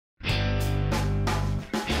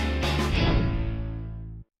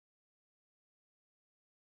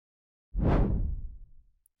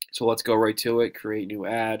So let's go right to it. Create new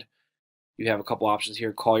ad. You have a couple options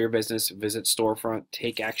here. Call your business, visit storefront,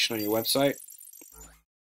 take action on your website.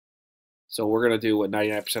 So we're going to do what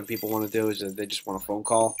 99% of people want to do is that they just want a phone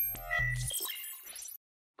call.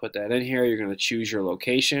 Put that in here. You're going to choose your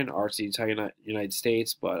location. RC United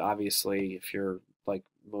States, but obviously if you're like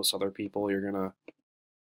most other people, you're going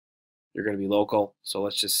to be local. So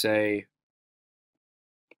let's just say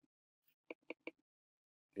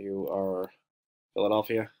you are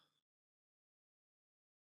Philadelphia.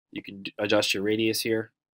 You can adjust your radius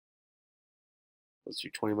here. Let's do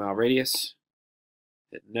 20-mile radius.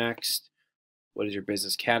 Hit next. What is your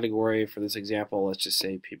business category? For this example, let's just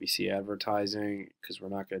say PPC advertising because we're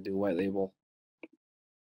not going to do white label.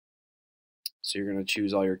 So you're going to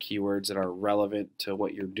choose all your keywords that are relevant to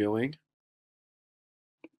what you're doing.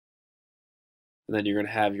 And then you're going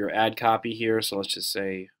to have your ad copy here. So let's just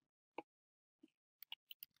say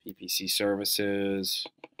PPC services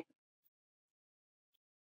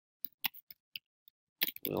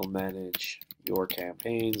will manage your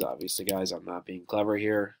campaigns. Obviously, guys, I'm not being clever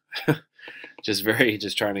here. just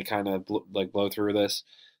trying to kind of blow through this.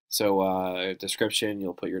 So description,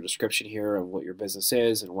 you'll put your description here of what your business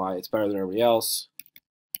is and why it's better than everybody else.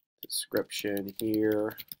 Description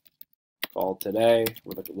here, call today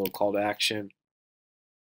with a little call to action.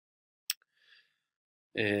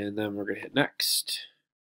 And then we're going to hit next.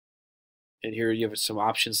 And here you have some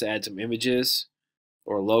options to add some images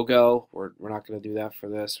or logo. We're not going to do that for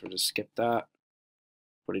this. We'll just skip that.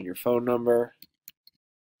 Put in your phone number.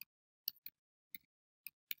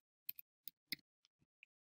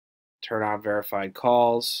 Turn on verified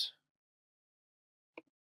calls.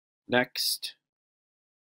 Next.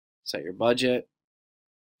 Set your budget.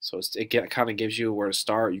 So it kind of gives you where to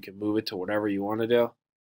start. You can move it to whatever you want to do.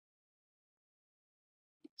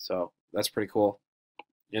 So that's pretty cool.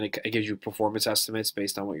 And it gives you performance estimates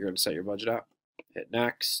based on what you're going to set your budget at. Hit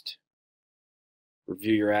next.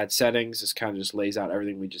 Review your ad settings. This kind of just lays out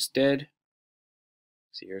everything we just did.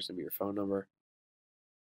 See, here's going to be your phone number.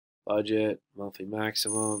 Budget, monthly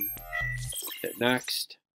maximum. Hit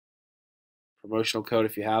next. Promotional code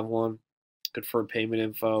if you have one. Confirm payment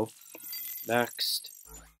info. Next.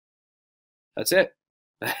 That's it.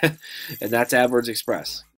 And that's AdWords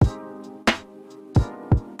Express.